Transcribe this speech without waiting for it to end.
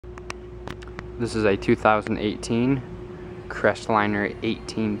This is a 2018 Crestliner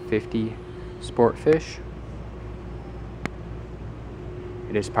 1850 Sportfish.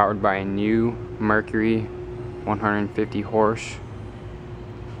 It is powered by a new Mercury 150 horse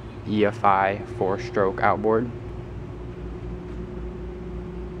EFI 4-stroke outboard.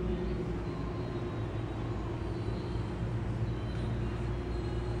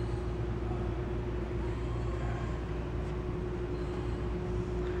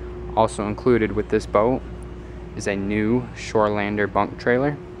 Also included with this boat is a new Shorelander bunk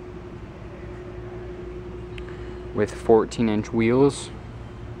trailer with 14-inch wheels,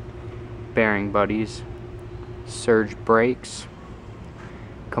 bearing buddies, surge brakes,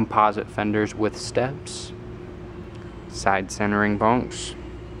 composite fenders with steps, side centering bunks,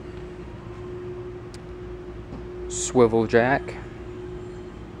 swivel jack,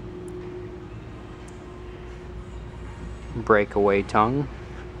 breakaway tongue,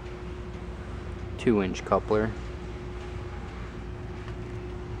 2-inch coupler,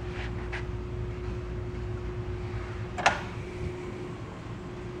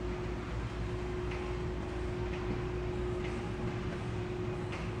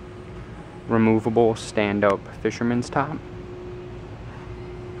 removable stand-up fisherman's top,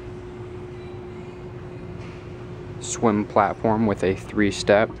 swim platform with a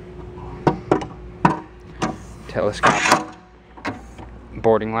 3-step telescopic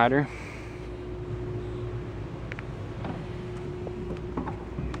boarding ladder,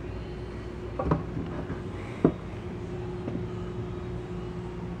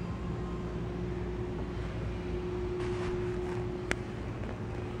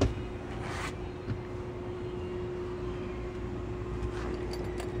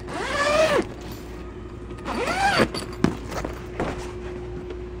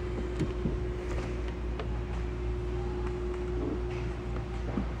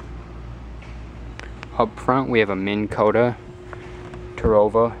 up front we have a Minn Kota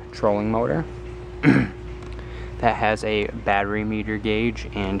Terova trolling motor that has a battery meter gauge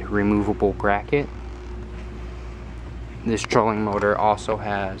and removable bracket. This trolling motor also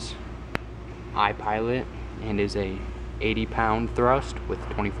has iPilot and is a 80-pound thrust with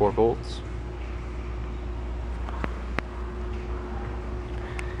 24 volts.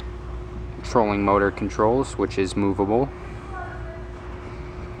 Trolling motor controls, which is movable.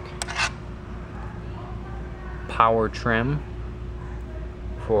 Power trim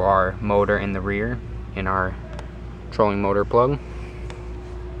for our motor in the rear in our trolling motor plug.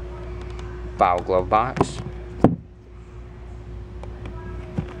 Bow glove box.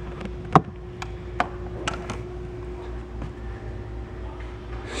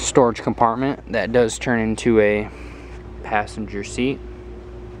 Storage compartment that does turn into a passenger seat.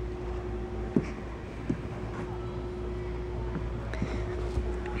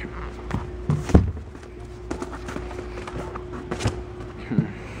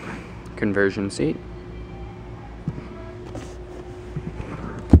 Conversion seat.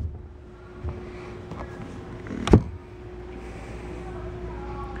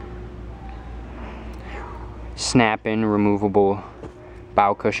 Snap-in removable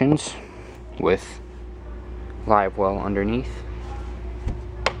bow cushions with live well underneath.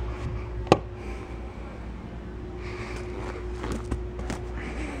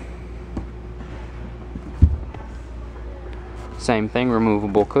 Same thing,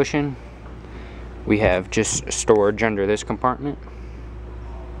 removable cushion. We have just storage under this compartment.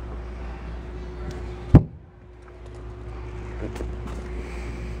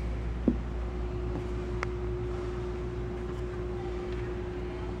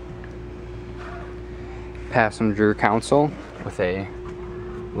 Passenger console with a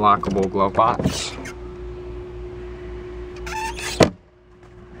lockable glove box.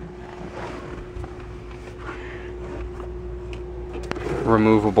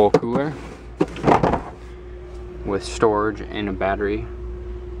 Removable cooler with storage and a battery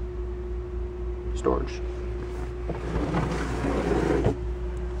storage.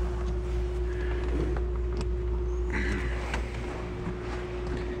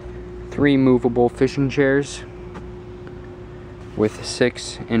 Three movable fishing chairs with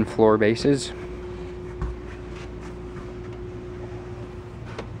 6 in-floor bases.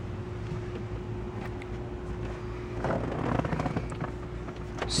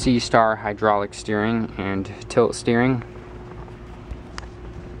 C-Star hydraulic steering and tilt steering.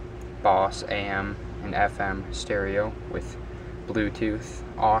 Boss AM and FM stereo with Bluetooth,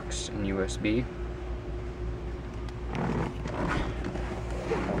 aux, and USB.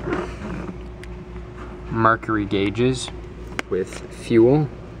 Mercury gauges with fuel,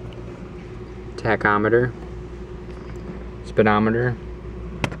 tachometer, speedometer,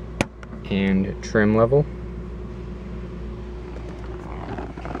 and trim level.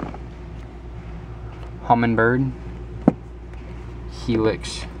 Humminbird,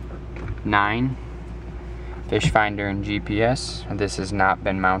 Helix 9, fish finder and GPS. This has not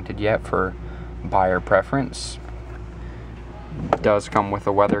been mounted yet for buyer preference. Does come with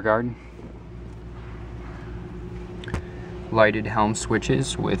a weather guard. Lighted helm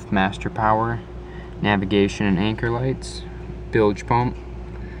switches with master power, navigation and anchor lights, bilge pump,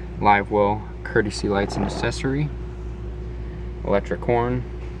 live well courtesy lights and accessory, electric horn,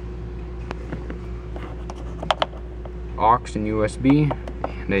 aux and USB,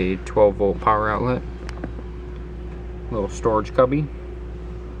 and a 12-volt power outlet, little storage cubby,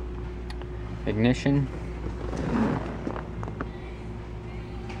 ignition,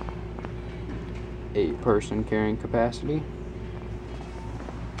 8-person carrying capacity,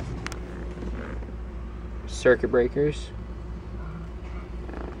 circuit breakers,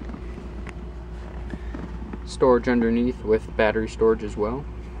 storage underneath with battery storage as well,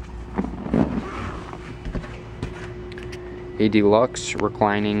 a deluxe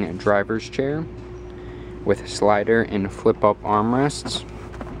reclining driver's chair with slider and flip-up armrests,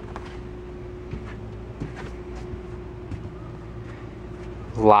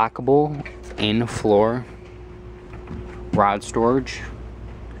 lockable in-floor rod storage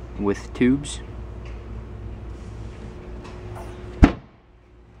with tubes,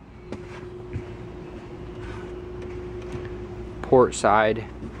 port side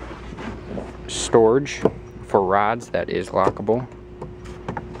storage for rods that is lockable,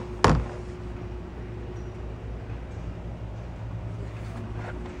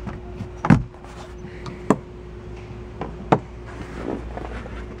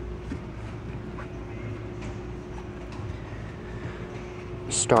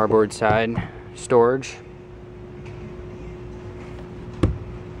 starboard side storage,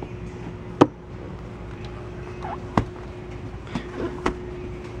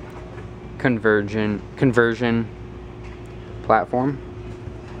 conversion platform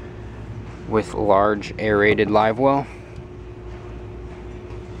with large aerated live well,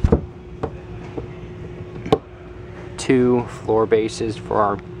 two floor bases for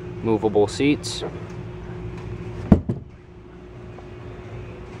our movable seats,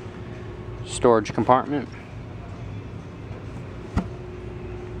 storage compartment,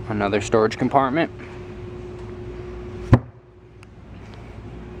 another storage compartment,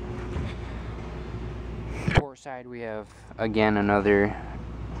 port side we have again another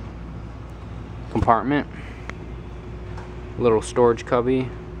compartment, little storage cubby,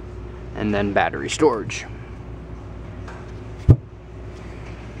 and then battery storage.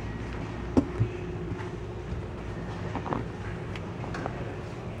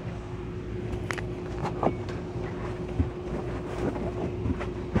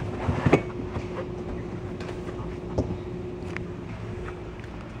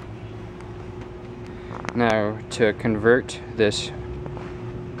 Now, to convert this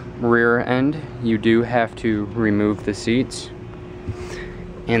rear end, you do have to remove the seats,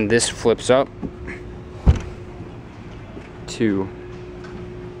 and this flips up to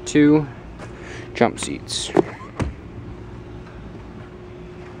 2 jump seats.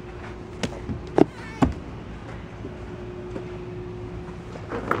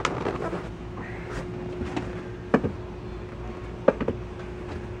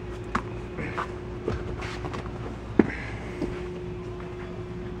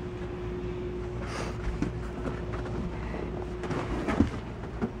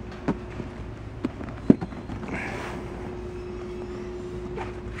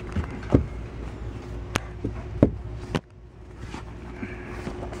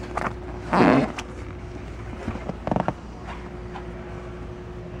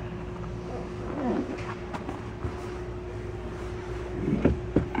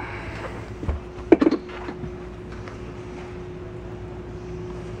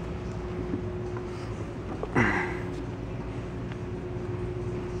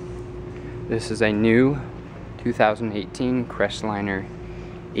 This is a new 2018 Crestliner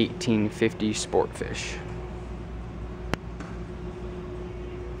 1850 Sportfish.